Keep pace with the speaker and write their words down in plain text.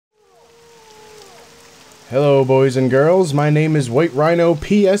Hello boys and girls, my name is White Rhino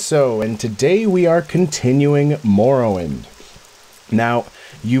PSO, and today we are continuing Morrowind. Now,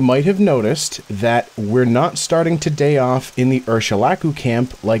 you might have noticed that we're not starting today off in the Urshalaku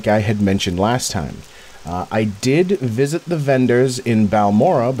camp like I had mentioned last time. I did visit the vendors in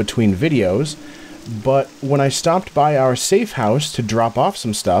Balmora between videos, but when I stopped by our safe house to drop off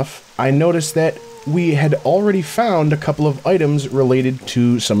some stuff, I noticed that we had already found a couple of items related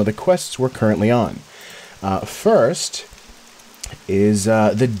to some of the quests we're currently on. First is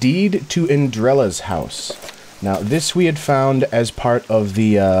the deed to Indrella's house. Now, this we had found as part of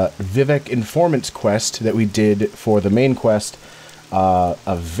the Vivek Informants quest that we did for the main quest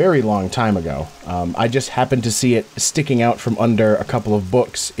a very long time ago. I just happened to see it sticking out from under a couple of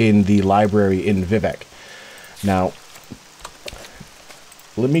books in the library in Vivek. Now,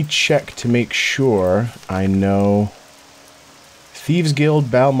 let me check to make sure I know. Thieves Guild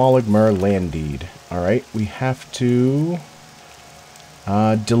Balmoligmer land deed. Alright, we have to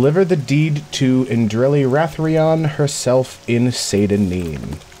deliver the deed to Indreli Rathrion herself in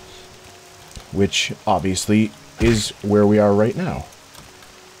Seyda-Neen, which obviously is where we are right now.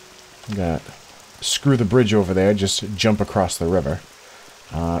 I'm gonna screw the bridge over there, just jump across the river.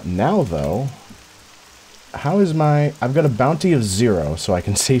 Now though, how is my... I've got a bounty of 0, so I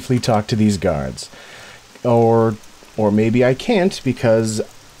can safely talk to these guards. Or maybe I can't, because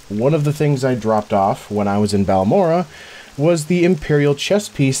one of the things I dropped off when I was in Balmora was the Imperial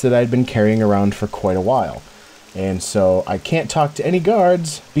chest piece that I'd been carrying around for quite a while. And so I can't talk to any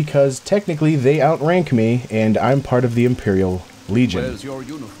guards because technically they outrank me and I'm part of the Imperial Legion. Where's your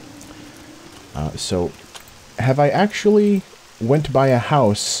uniform? So have I actually went by a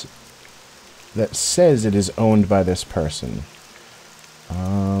house that says it is owned by this person?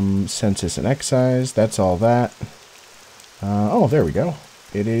 Census and excise, that's all that. Oh, there we go.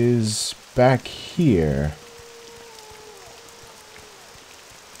 It is back here.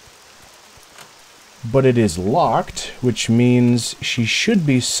 But it is locked, which means she should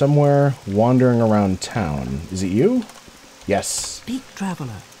be somewhere wandering around town. Is it you? Yes. Speak,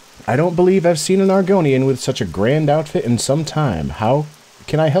 traveler. I don't believe I've seen an Argonian with such a grand outfit in some time. How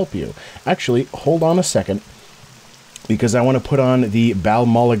can I help you? Actually, hold on a second, because I want to put on the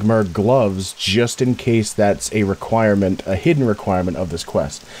Balmoligmer gloves just in case that's a requirement, a hidden requirement of this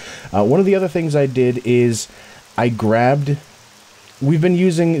quest. One of the other things I did is I grabbed... We've been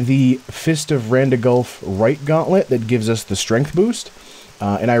using the Fist of Randagulf right gauntlet that gives us the strength boost,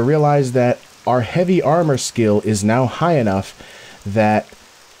 and I realized that our heavy armor skill is now high enough that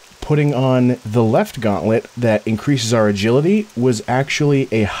putting on the left gauntlet that increases our agility was actually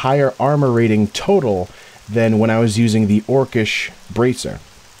a higher armor rating total than when I was using the Orcish bracer.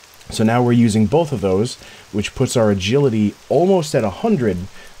 So now we're using both of those, which puts our agility almost at 100,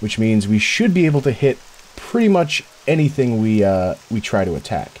 which means we should be able to hit pretty much anything we try to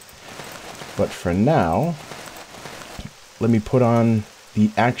attack. But for now, let me put on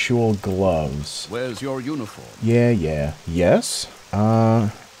the actual gloves. Where's your uniform? Yeah. Yes?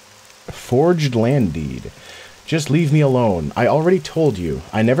 Forged land deed. Just leave me alone. I already told you,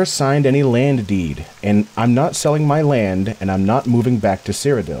 I never signed any land deed, and I'm not selling my land, and I'm not moving back to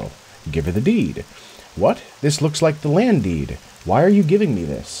Cyrodiil. Give her the deed. What? This looks like the land deed. Why are you giving me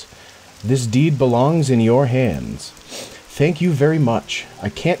this? This deed belongs in your hands. Thank you very much. I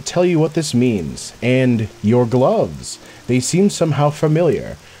can't tell you what this means. And your gloves. They seem somehow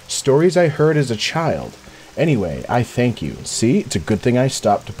familiar. Stories I heard as a child. Anyway, I thank you. See, it's a good thing I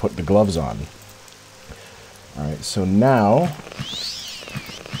stopped to put the gloves on. Alright, so now,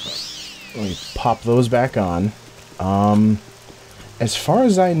 let me pop those back on. As far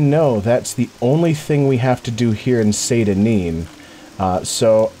as I know, that's the only thing we have to do here in Seyda-Neen.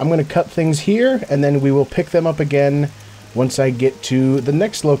 So I'm going to cut things here, and then we will pick them up again once I get to the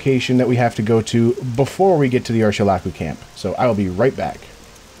next location that we have to go to before we get to the Urshalaku camp. So I will be right back.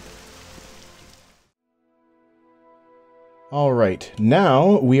 Alright,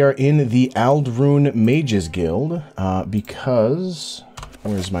 now we are in the Aldrune Mages Guild, because...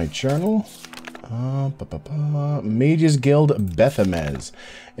 Where's my journal? Mages Guild Bethamez.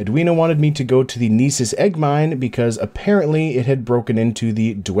 Edwina wanted me to go to the Nisus Egg Mine because apparently it had broken into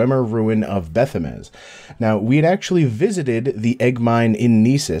the Dwemer Ruin of Bethamez. Now, we had actually visited the Egg Mine in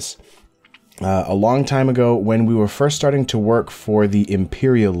Nisus a long time ago when we were first starting to work for the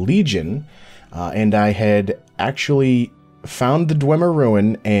Imperial Legion, and I had actually found the Dwemer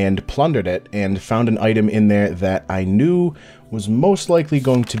Ruin and plundered it and found an item in there that I knew was most likely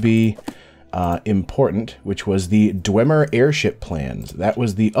going to be important, which was the Dwemer airship plans. That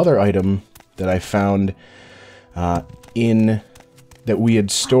was the other item that I found that we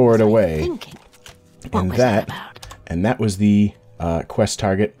had stored away. What was that about? And that was the quest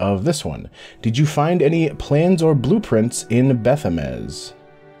target of this one. Did you find any plans or blueprints in Bethamez?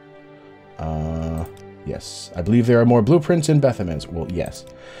 Yes. I believe there are more blueprints in Bethamez. Well, yes.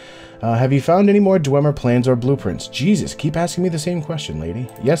 Have you found any more Dwemer plans or blueprints? Jesus, keep asking me the same question, lady.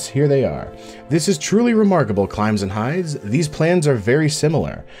 Yes, here they are. This is truly remarkable, Climbs and Hides. These plans are very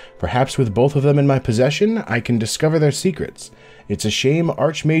similar. Perhaps with both of them in my possession, I can discover their secrets. It's a shame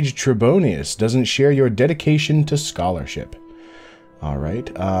Archmage Trebonius doesn't share your dedication to scholarship.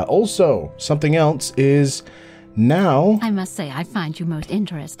 Alright. Also, something else is... Now... I must say, I find you most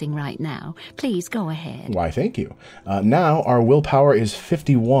interesting right now. Please go ahead. Why, thank you. Now, our willpower is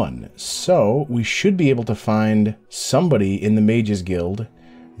 51, so we should be able to find somebody in the Mages Guild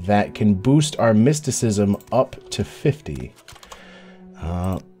that can boost our mysticism up to 50.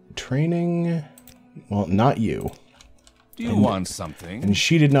 Training... Well, not you. Do you want something? And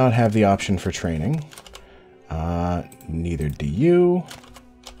she did not have the option for training. Neither do you.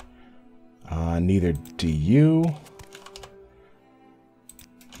 Neither do you.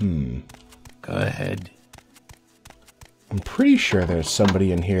 Go ahead. I'm pretty sure there's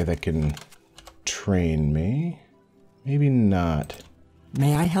somebody in here that can train me. Maybe not.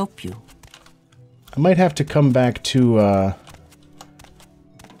 May I help you? I might have to come back to a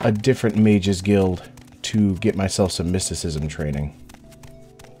different Mages Guild to get myself some mysticism training.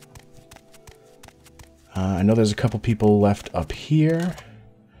 I know there's a couple people left up here.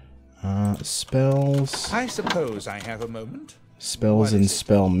 Spells. I suppose I have a moment. Spells and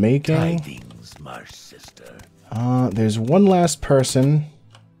spell making. Tidings, Marsh sister. There's one last person.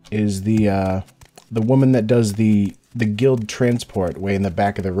 Is the woman that does the guild transport way in the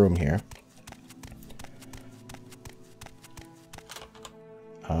back of the room here.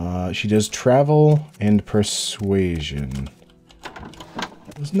 She does travel and persuasion.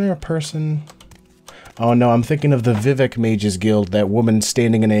 Wasn't there a person? Oh no, I'm thinking of the Vivek Mages Guild, that woman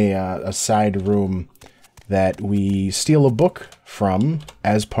standing in a side room that we steal a book from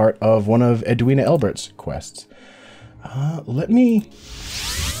as part of one of Edwina Elbert's quests. Let me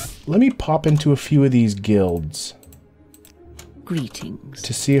pop into a few of these guilds. Greetings.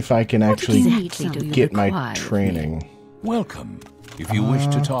 To see if I can actually exactly get my training. Welcome. If you wish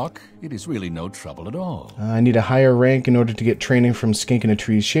to talk, it is really no trouble at all. I need a higher rank in order to get training from Skink in a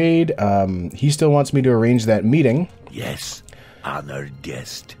Tree's Shade. He still wants me to arrange that meeting. Yes, honored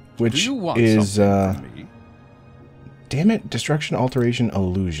guest. Which Do you want is, something from me? damn it, Destruction, Alteration,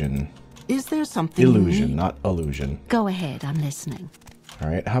 Illusion. Is there something Illusion, not illusion. Go ahead, I'm listening.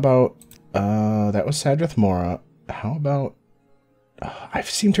 Alright, how about, that was Sadrith Mora. How about, I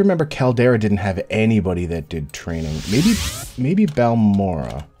seem to remember Caldera didn't have anybody that did training. Maybe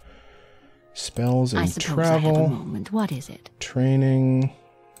Balmora. Spells and I suppose travel. I have a moment. What is it? Training.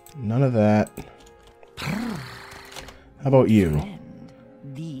 None of that. How about you?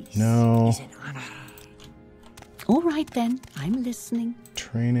 No. All right then, I'm listening.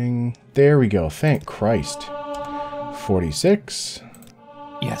 Training. There we go. Thank Christ. 46.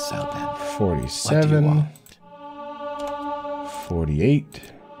 Yes, Alban. 47. 48.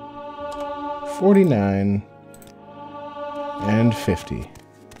 49. And 50.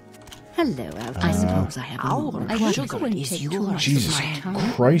 Hello, I suppose I have a moment. I pleasure hope it won't is take too yours. much Jesus of my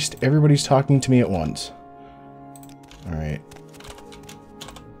time. Christ, everybody's talking to me at once. Alright.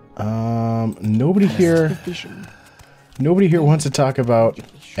 Nobody here wants to talk about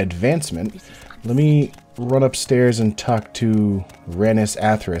advancement. Let me run upstairs and talk to Ranis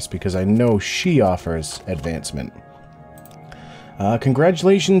Athris, because I know she offers advancement.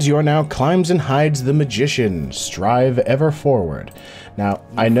 Congratulations, you're now Climbs and Hides the Magician. Strive ever forward. Now,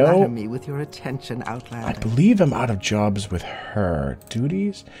 I know... Flatter me with your attention, Outlander. I believe I'm out of jobs with her.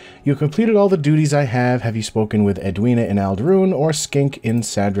 Duties? You completed all the duties I have. Have you spoken with Edwina in Aldrune or Skink in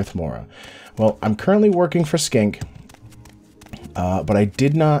Sadrith Mora? Well, I'm currently working for Skink, but I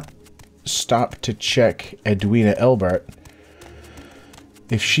did not stop to check Edwina Elbert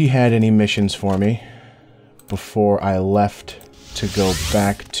if she had any missions for me before I left to go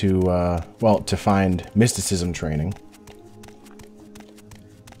back to, well, to find mysticism training.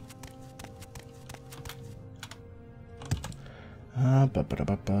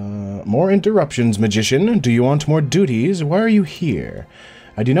 More interruptions, magician. Do you want more duties? Why are you here?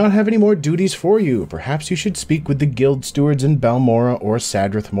 I do not have any more duties for you. Perhaps you should speak with the guild stewards in Balmora or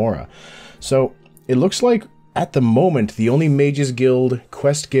Sadrith Mora. So, it looks like at the moment, the only Mages Guild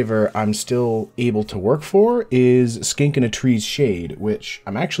quest giver I'm still able to work for is Skink in a Tree's Shade, which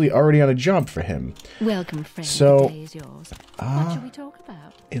I'm actually already on a job for him. Welcome, friend. So, the day is yours. What shall we talk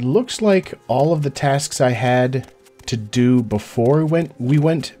about? It looks like all of the tasks I had to do before we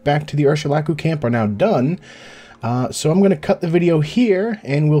went back to the Ursulaku camp are now done. So I'm going to cut the video here,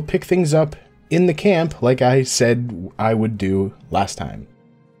 and we'll pick things up in the camp like I said I would do last time.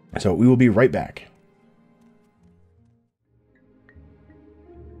 So we will be right back.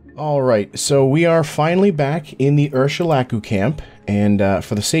 Alright, so we are finally back in the Ursulaku camp, and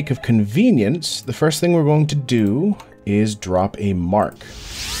for the sake of convenience, the first thing we're going to do is drop a mark.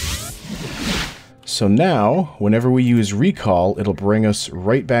 So now, whenever we use recall, it'll bring us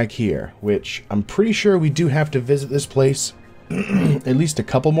right back here, which I'm pretty sure we do have to visit this place at least a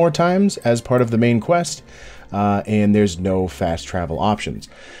couple more times as part of the main quest, and there's no fast travel options.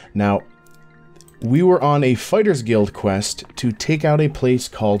 Now, we were on a Fighters Guild quest to take out a place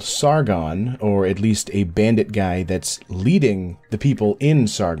called Sargon, or at least a bandit guy that's leading the people in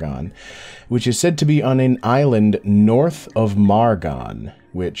Sargon, which is said to be on an island north of Margon,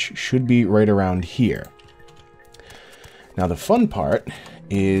 which should be right around here. Now the fun part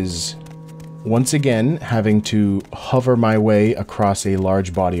is, once again, having to hover my way across a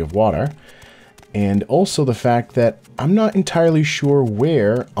large body of water, and also the fact that I'm not entirely sure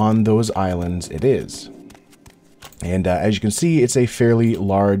where on those islands it is. And as you can see, it's a fairly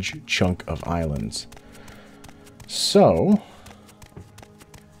large chunk of islands. So,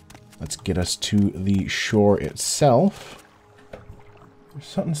 let's get us to the shore itself. There's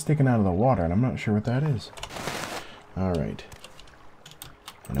something sticking out of the water, and I'm not sure what that is. Alright.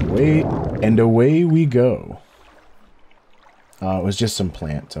 And away we go. It was just some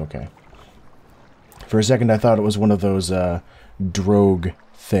plants, okay. For a second, I thought it was one of those, drogue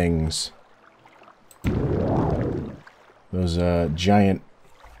things. Those, giant...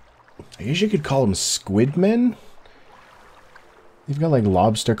 I guess you could call them squid men? They've got, like,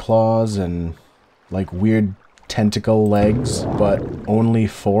 lobster claws and, like, weird tentacle legs, but only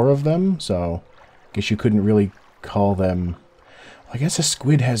 4 of them, so I guess you couldn't really call them... I guess a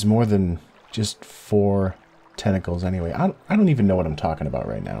squid has more than just 4 tentacles anyway. I don't even know what I'm talking about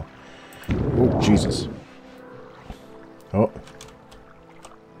right now. Oh, Jesus. Oh.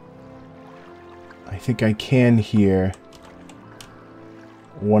 I think I can hear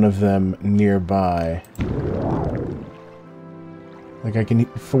one of them nearby. Like I can,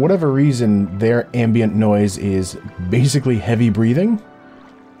 for whatever reason, their ambient noise is basically heavy breathing.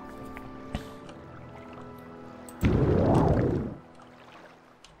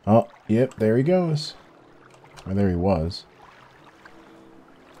 Oh, yep, there he goes. Or there he was.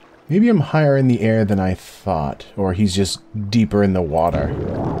 Maybe I'm higher in the air than I thought, or he's just deeper in the water.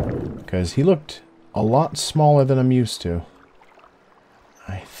 Because he looked a lot smaller than I'm used to.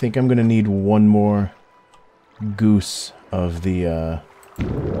 I think I'm going to need one more goose of the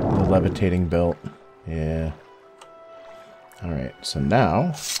levitating belt. Yeah. Alright, so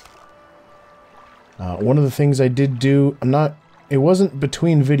now... one of the things I did do... It wasn't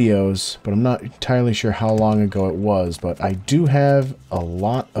between videos, but I'm not entirely sure how long ago it was, but I do have a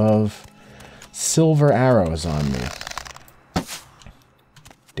lot of silver arrows on me.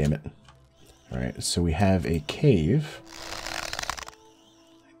 Damn it. Alright, so we have a cave.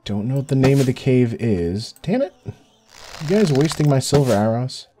 I don't know what the name of the cave is. Damn it! You guys wasting my silver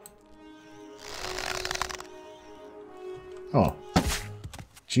arrows? Oh.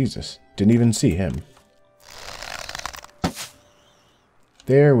 Jesus. Didn't even see him.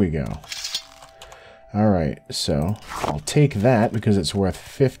 There we go. Alright, so I'll take that because it's worth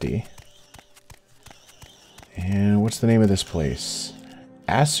 50. And what's the name of this place?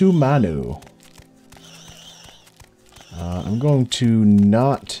 Asumanu. I'm going to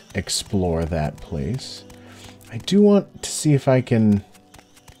not explore that place. I do want to see if I can...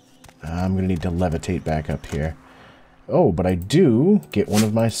 I'm going to need to levitate back up here. Oh, but I do get one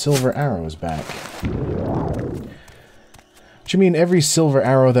of my silver arrows back. Which, I mean, every silver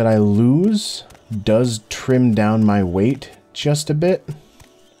arrow that I lose does trim down my weight just a bit.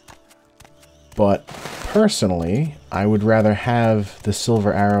 But personally, I would rather have the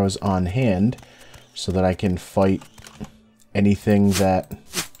silver arrows on hand so that I can fight anything that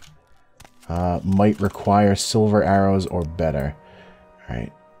might require silver arrows or better.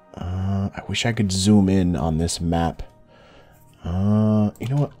 Alright. I wish I could zoom in on this map. You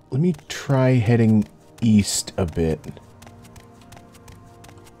know what? Let me try heading east a bit.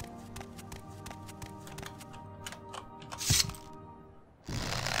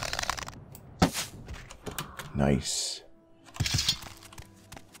 Nice.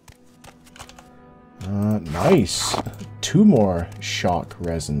 Nice. 2 more shock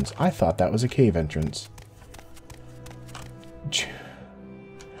resins. I thought that was a cave entrance.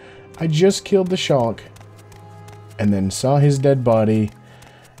 I just killed the shock and then saw his dead body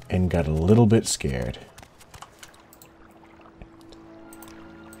and got a little bit scared.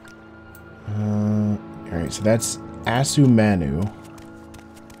 Alright, so that's Asumanu.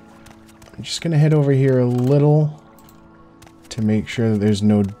 I'm just gonna head over here a little to make sure that there's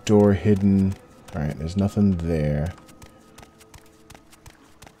no door hidden. Alright, there's nothing there.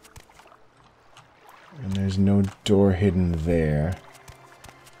 And there's no door hidden there.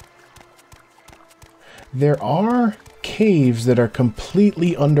 There are caves that are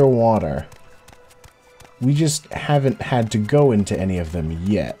completely underwater. We just haven't had to go into any of them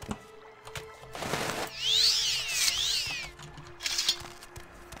yet.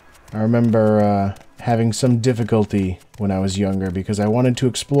 I remember having some difficulty when I was younger because I wanted to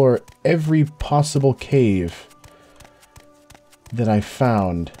explore every possible cave that I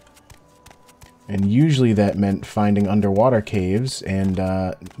found. And usually that meant finding underwater caves and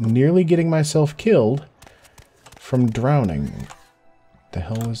nearly getting myself killed from drowning. The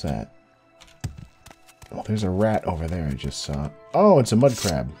hell was that? Oh, there's a rat over there I just saw. Oh, it's a mud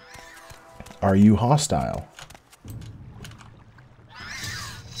crab. Are you hostile?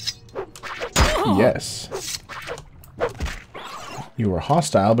 Yes. You were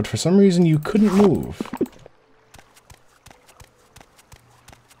hostile, but for some reason you couldn't move.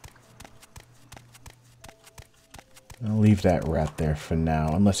 I'll leave that rat there for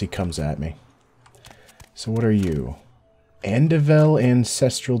now, unless he comes at me. So what are you? Andevel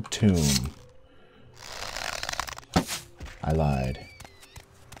Ancestral Tomb. I lied.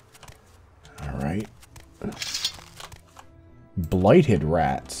 Alright. Blighted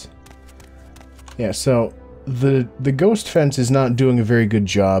rats. Yeah, so the ghost fence is not doing a very good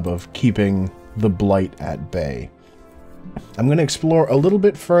job of keeping the blight at bay. I'm going to explore a little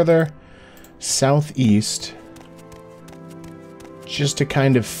bit further southeast just to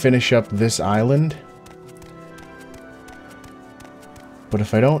kind of finish up this island. But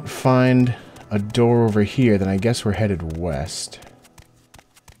if I don't find a door over here, then I guess we're headed west.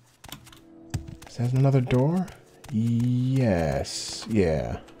 Is that another door? Yes.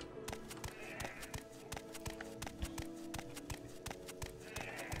 Yeah.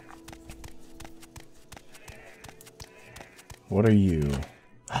 What are you?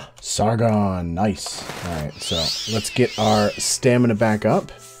 Sargon. Nice. Alright, so let's get our stamina back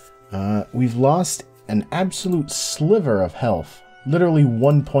up. We've lost an absolute sliver of health. Literally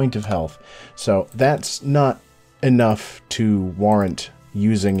 1 point of health. So that's not enough to warrant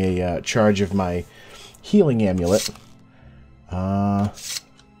using a charge of my healing amulet. So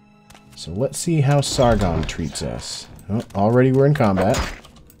let's see how Sargon treats us. Oh, already we're in combat.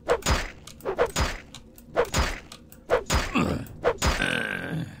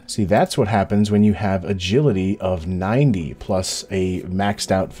 See, that's what happens when you have agility of 90 plus a maxed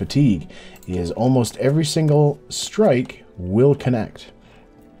out fatigue, is almost every single strike will connect.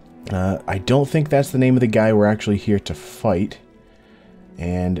 I don't think that's the name of the guy we're actually here to fight,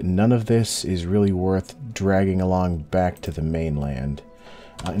 and none of this is really worth dragging along back to the mainland.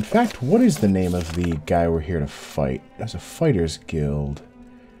 In fact, what is the name of the guy we're here to fight? There's a fighter's guild.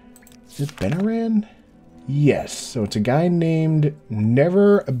 Is it Benaran? Yes, so it's a guy named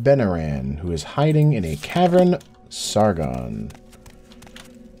Never Benaran, who is hiding in a cavern, Sargon.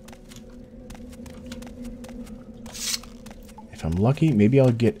 If I'm lucky, maybe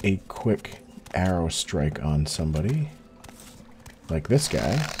I'll get a quick arrow strike on somebody. Like this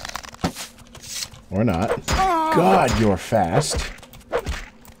guy. Or not. God, you're fast.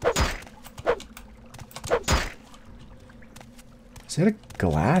 Is that a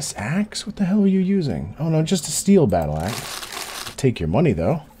glass axe? What the hell are you using? Oh no, just a steel battle axe. Take your money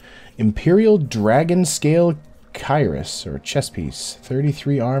though. Imperial Dragon Scale Kyrus, or chess piece.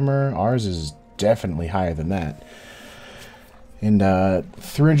 33 armor. Ours is definitely higher than that. And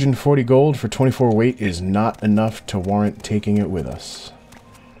 340 gold for 24 weight is not enough to warrant taking it with us.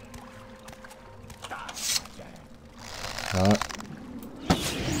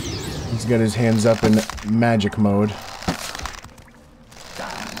 He's got his hands up in magic mode.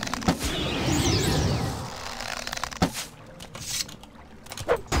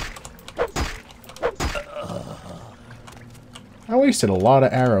 I wasted a lot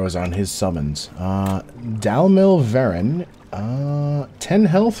of arrows on his summons. Dalmil Varen. 10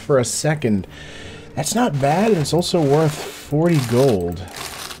 health for a second. That's not bad, and it's also worth 40 gold.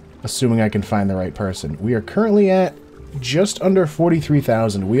 Assuming I can find the right person. We are currently at just under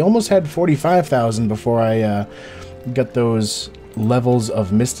 43,000. We almost had 45,000 before I got those levels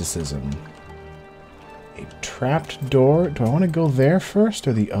of mysticism. A trapped door. Do I want to go there first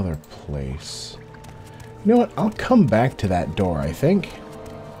or the other place? You know what? I'll come back to that door, I think.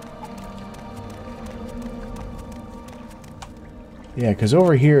 Yeah, because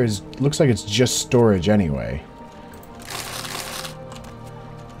over here looks like it's just storage anyway.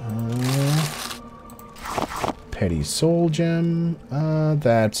 Petty soul gem.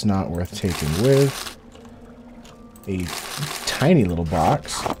 That's not worth taking with. A tiny little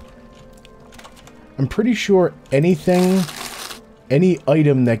box. I'm pretty sure any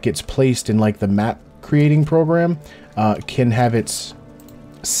item that gets placed in like the map creating program can have its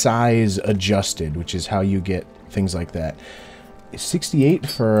size adjusted, which is how you get things like that. 68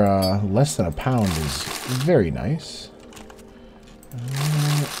 for less than £1 is very nice.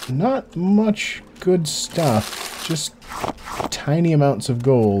 Not much good stuff, just tiny amounts of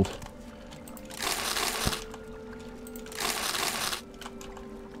gold.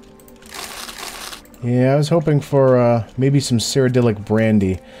 Yeah, I was hoping for maybe some Cyrodiilic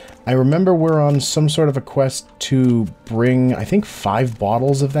brandy. I remember we're on some sort of a quest to bring, I think, 5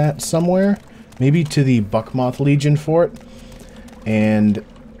 bottles of that somewhere. Maybe to the Buckmoth Legion fort. And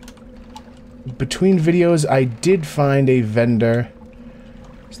between videos, I did find a vendor.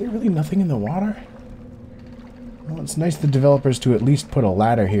 Is there really nothing in the water? Well, it's nice the developers to at least put a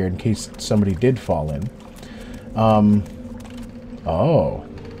ladder here in case somebody did fall in. Oh.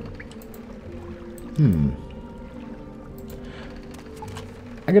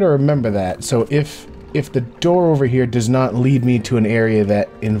 I gotta remember that. So if the door over here does not lead me to an area that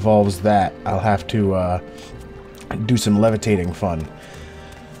involves that, I'll have to do some levitating fun.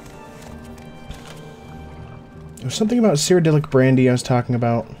 There's something about Cyrodiilic brandy I was talking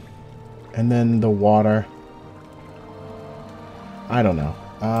about. And then the water. I don't know.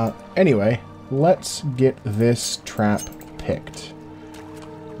 Anyway, let's get this trap picked.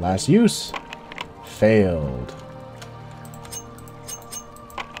 Last use. Failed.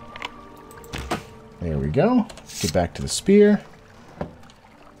 There we go. Get back to the spear.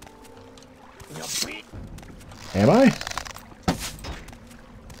 Am I?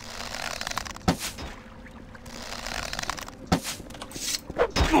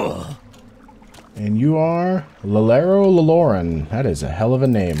 And you are Lalero Laloran. That is a hell of a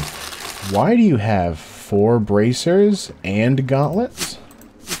name. Why do you have 4 bracers and gauntlets?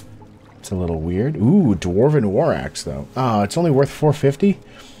 It's a little weird. Ooh, Dwarven War Axe, though. Oh, it's only worth 450?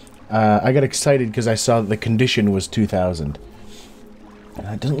 I got excited because I saw that the condition was 2,000.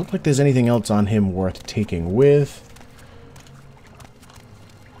 It doesn't look like there's anything else on him worth taking with.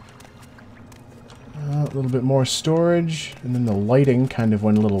 A little bit more storage, and then the lighting kind of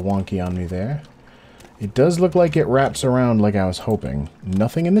went a little wonky on me there. It does look like it wraps around like I was hoping.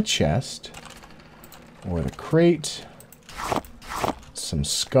 Nothing in the chest. Or the crate. Some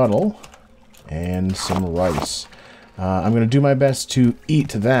scuttle. And some rice. I'm going to do my best to eat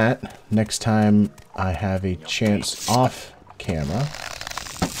that next time I have a chance off camera.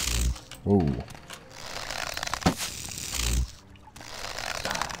 Whoa.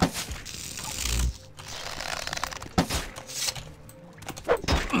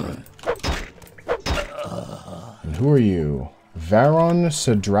 And who are you? Varon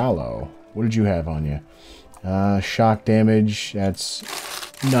Sadralo. What did you have on you? Shock damage. That's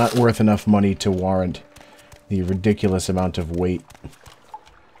not worth enough money to warrant the ridiculous amount of weight.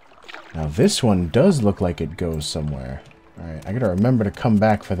 Now this one does look like it goes somewhere. Alright, I gotta remember to come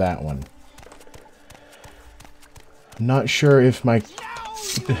back for that one. I'm not sure if my...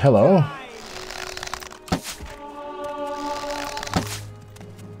 Hello?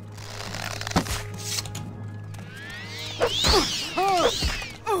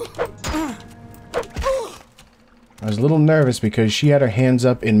 I was a little nervous because she had her hands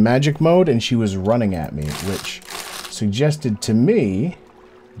up in magic mode and she was running at me, which suggested to me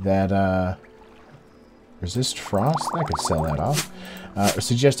that, resist frost? I could sell that off.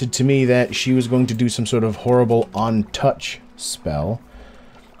 Suggested to me that she was going to do some sort of horrible on-touch spell.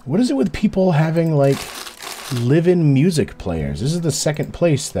 What is it with people having, like, live-in music players? This is the second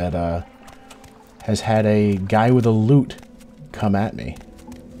place that, has had a guy with a lute come at me.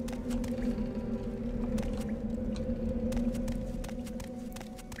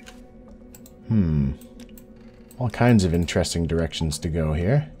 All kinds of interesting directions to go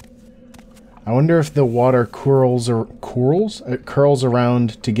here. I wonder if the water curls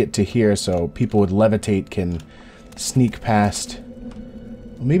around to get to here, so people with levitate can sneak past.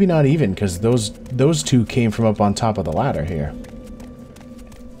 Well, maybe not even, because those two came from up on top of the ladder here.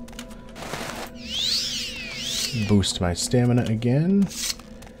 Boost my stamina again.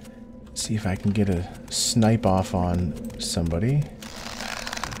 See if I can get a snipe off on somebody.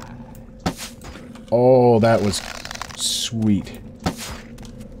 Oh, that was sweet.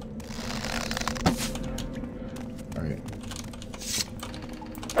 Alright.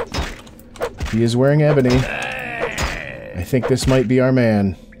 He is wearing ebony. I think this might be our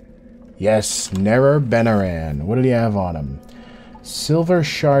man. Yes, Nerer Benaran. What did he have on him? Silver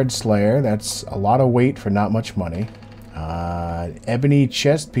Shard Slayer. That's a lot of weight for not much money. Ebony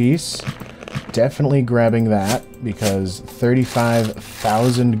chest piece. Definitely grabbing that, because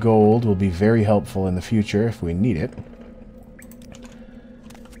 35,000 gold will be very helpful in the future if we need it.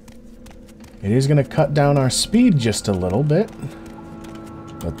 It is going to cut down our speed just a little bit,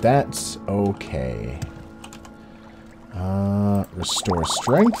 but that's okay. Restore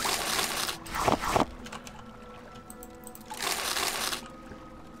strength.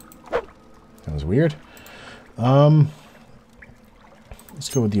 That was weird. Let's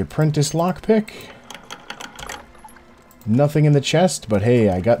go with the apprentice lockpick. Nothing in the chest, but hey,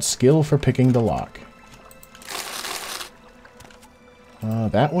 I got skill for picking the lock.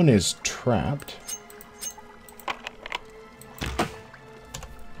 That one is trapped.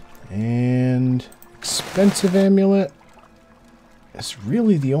 And expensive amulet is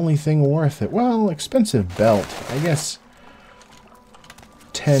really the only thing worth it. Well, expensive belt. I guess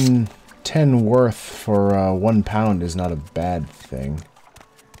 10 worth for 1 pound is not a bad thing.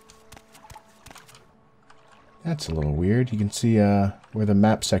 That's a little weird. You can see where the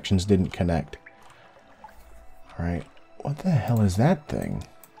map sections didn't connect. Alright. What the hell is that thing?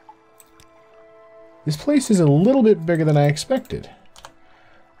 This place is a little bit bigger than I expected.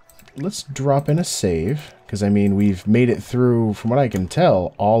 Let's drop in a save, because I mean, we've made it through, from what I can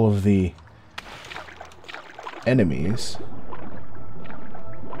tell, all of the enemies.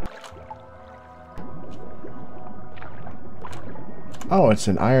 Oh, it's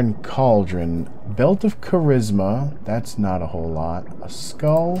an iron cauldron. Belt of charisma. That's not a whole lot. A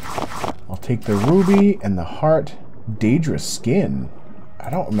skull. I'll take the ruby and the heart. Daedra skin. I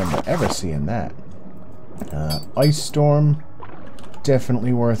don't remember ever seeing that. Ice storm.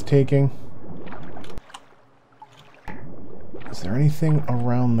 Definitely worth taking. Is there anything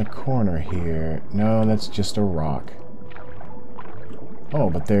around the corner here? No, that's just a rock. Oh,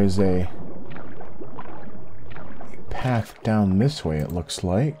 but there's a path down this way, it looks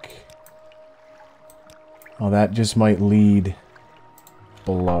like. Oh, that just might lead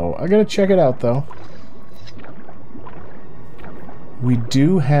below. I gotta check it out, though. We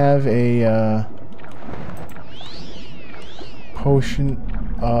do have a potion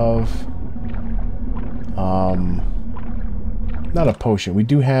of... not a potion. We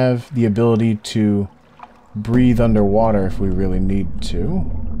do have the ability to breathe underwater if we really need to.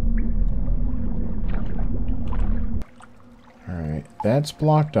 Alright, that's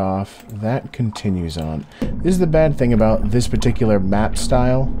blocked off. That continues on. This is the bad thing about this particular map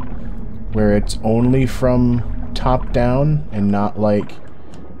style, where it's only from top down and not like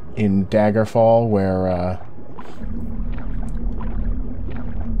in Daggerfall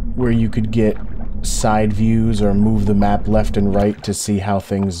where you could get side views or move the map left and right to see how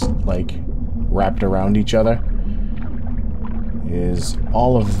things like wrapped around each other. Is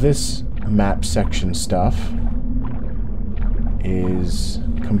all of this map section stuff is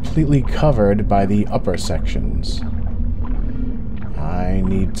completely covered by the upper sections. I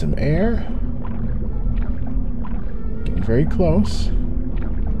need some air. Getting very close.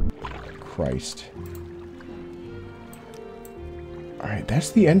 Christ. Alright,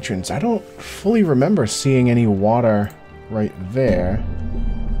 that's the entrance. I don't fully remember seeing any water right there.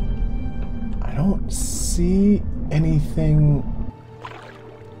 I don't see anything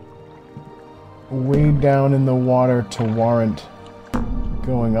way down in the water to warrant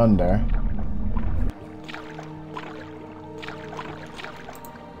going under.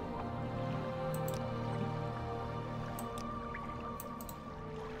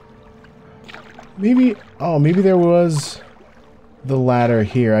 Maybe, oh, maybe there was the ladder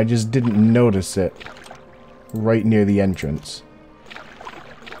here. I just didn't notice it right near the entrance.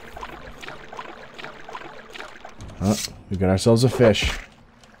 Oh, we got ourselves a fish.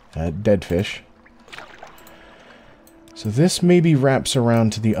 A dead fish. So this maybe wraps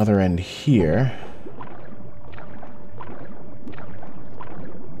around to the other end here.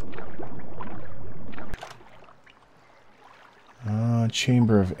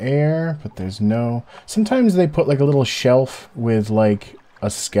 Chamber of air, but there's no... Sometimes they put like a little shelf with like a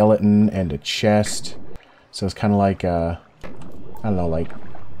skeleton and a chest. So it's kind of like a... I don't know, like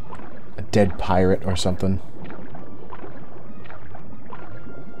a dead pirate or something.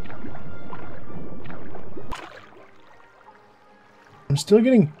 I'm still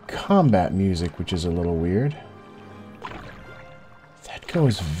getting combat music, which is a little weird. That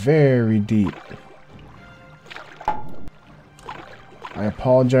goes very deep. I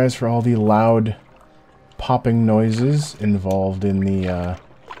apologize for all the loud popping noises involved in the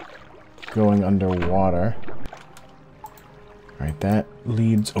going underwater. Alright, that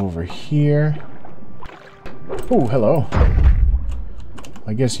leads over here. Oh, hello.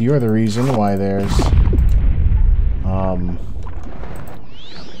 I guess you're the reason why there's...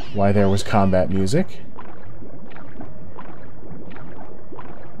 why there was combat music.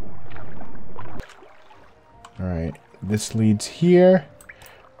 Alright, this leads here.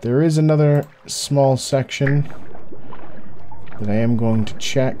 There is another small section that I am going to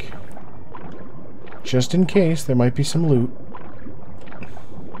check. Just in case, there might be some loot.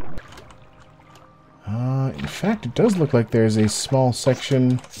 In fact, it does look like there's a small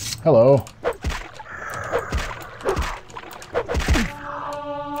section... Hello.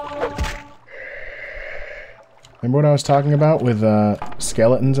 Remember what I was talking about with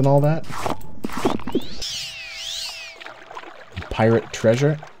skeletons and all that? Pirate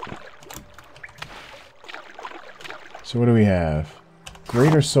treasure. So what do we have?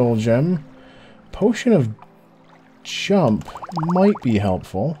 Greater soul gem. Potion of jump might be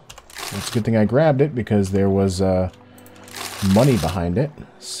helpful. It's a good thing I grabbed it because there was money behind it.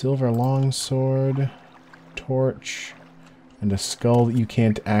 Silver longsword, torch, and a skull that you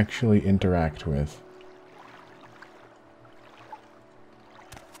can't actually interact with.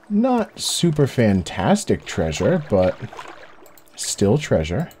 Not super fantastic treasure, but still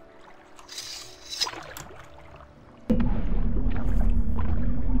treasure.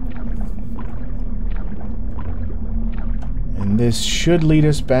 And this should lead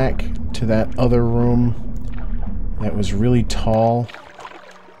us back to that other room that was really tall.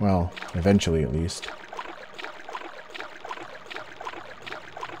 Well, eventually at least.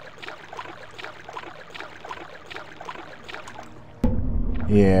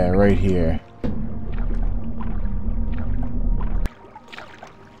 Yeah, right here.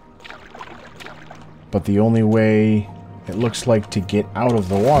 But the only way it looks like to get out of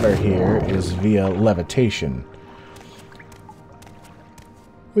the water here is via levitation.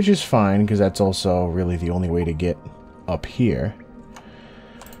 Which is fine, because that's also really the only way to get up here.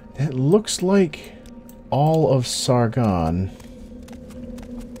 That looks like all of Sargon.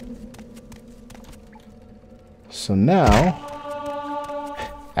 So now...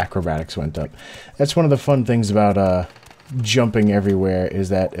 Acrobatics went up. That's one of the fun things about jumping everywhere, is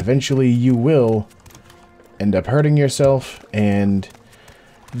that eventually you will end up hurting yourself, and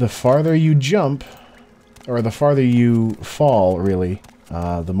the farther you jump, or the farther you fall, really,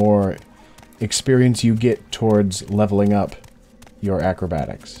 the more experience you get towards leveling up your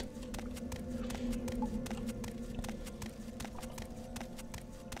acrobatics.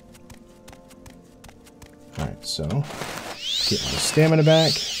 Alright, so get my stamina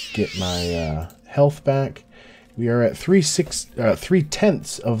back, get my health back. We are at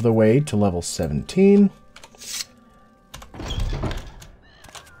 3/10 of the way to level 17.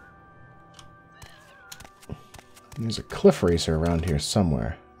 There's a cliff racer around here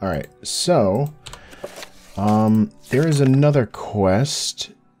somewhere. Alright, so there is another quest.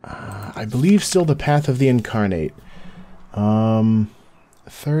 I believe still the Path of the Incarnate.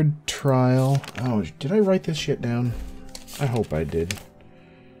 Third trial. Oh, did I write this shit down? I hope I did.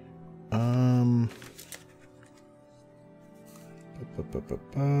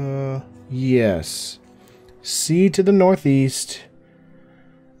 Yes. See to the northeast.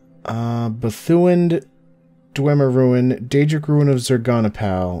 Bethuend Dwemer Ruin, Daedric Ruin of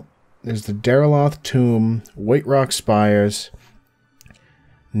Zergonapal. There's the Dariloth Tomb, White Rock Spires.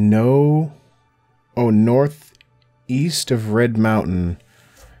 No. Oh, northeast of Red Mountain.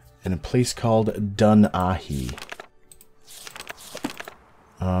 And a place called Dun Ahi.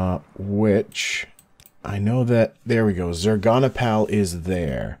 Which, I know that, there we go, Zergonapal is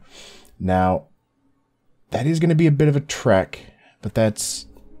there. Now, that is going to be a bit of a trek, but that's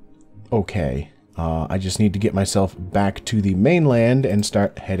okay. I just need to get myself back to the mainland and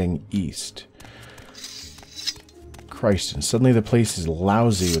start heading east. Christ, and suddenly the place is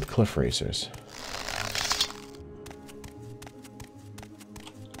lousy with cliff racers.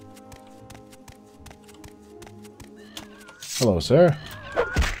 Hello, sir.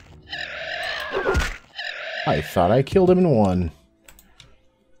 I thought I killed him in one.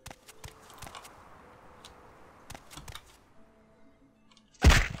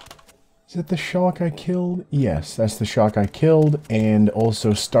 Is it the shark I killed? Yes, that's the shark I killed and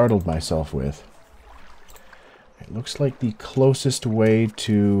also startled myself with. It looks like the closest way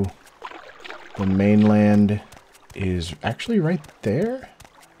to the mainland is actually right there.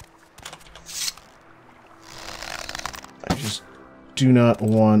 I just do not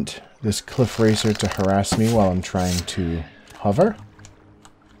want this cliff racer to harass me while I'm trying to hover.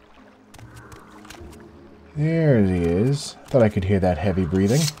 There he is. Thought I could hear that heavy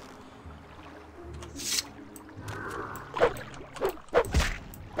breathing.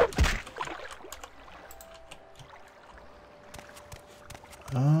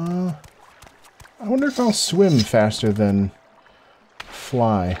 wonder if I'll swim faster than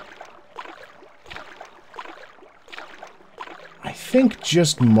fly. I think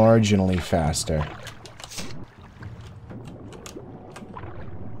just marginally faster.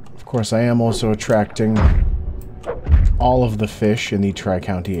 Of course, I am also attracting all of the fish in the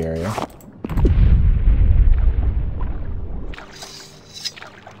Tri-County area.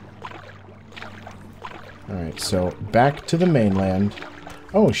 Alright, so back to the mainland.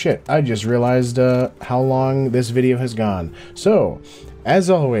 Oh shit, I just realized how long this video has gone. So, as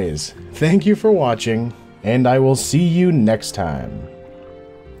always, thank you for watching, and I will see you next time.